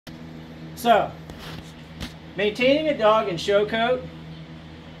So, maintaining a dog in show coat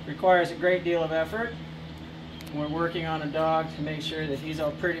requires a great deal of effort. We're working on a dog to make sure that he's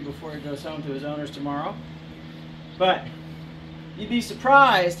all pretty before he goes home to his owners tomorrow. But you'd be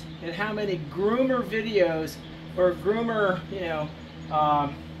surprised at how many groomer videos or groomer,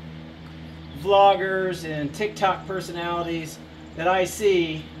 vloggers and TikTok personalities that I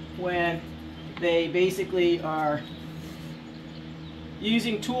see when they basically are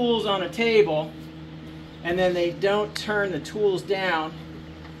using tools on a table and then they don't turn the tools down.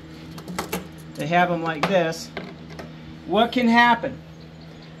 They have them like this. What can happen?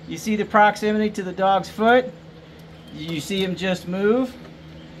 You see the proximity to the dog's foot? You see him just move?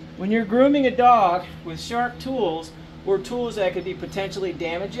 When you're grooming a dog with sharp tools or tools that could be potentially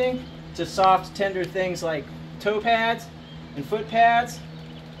damaging to soft, tender things like toe pads and foot pads,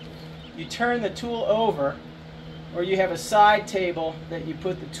 you turn the tool over, or you have a side table that you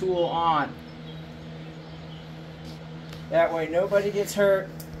put the tool on. That way nobody gets hurt,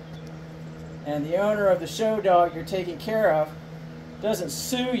 and the owner of the show dog you're taking care of doesn't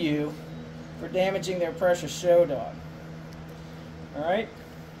sue you for damaging their precious show dog. Alright?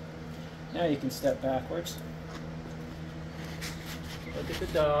 Now you can step backwards. Look at the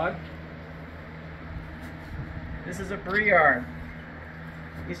dog. This is a Briard.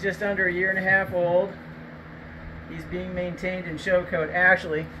 He's just under 1.5 years old. He's being maintained in show coat.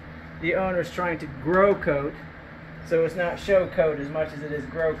 Actually, the owner's trying to grow coat, so it's not show coat as much as it is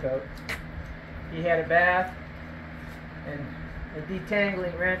grow coat. He had a bath and a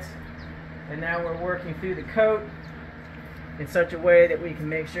detangling rinse, and now we're working through the coat in such a way that we can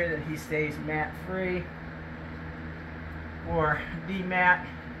make sure that he stays mat free or de-mat.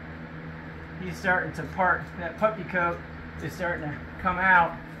 He's starting to part. That puppy coat is starting to come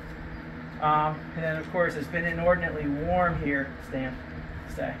out. And then of course it's been inordinately warm here. Stand.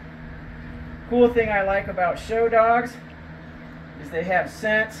 Stay. Cool thing I like about show dogs is they have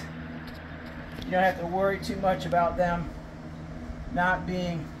scent. You don't have to worry too much about them not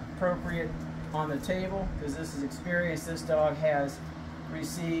being appropriate on the table, because this is experience this dog has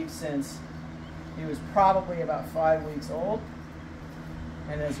received since he was probably about 5 weeks old.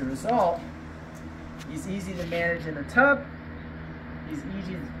 And as a result, he's easy to manage in the tub. He's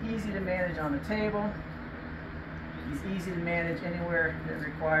easy to manage on the table. He's easy to manage anywhere that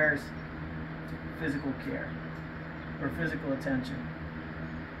requires physical care or physical attention.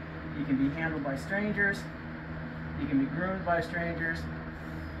 He can be handled by strangers. He can be groomed by strangers.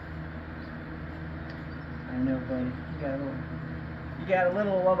 I know, buddy. You got a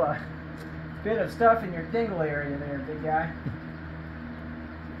little of a bit of stuff in your dingle area there, big guy.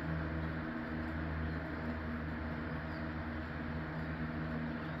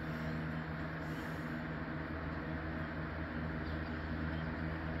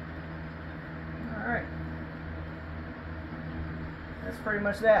 Alright. That's pretty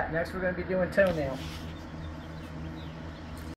much that. Next we're going to be doing toenails.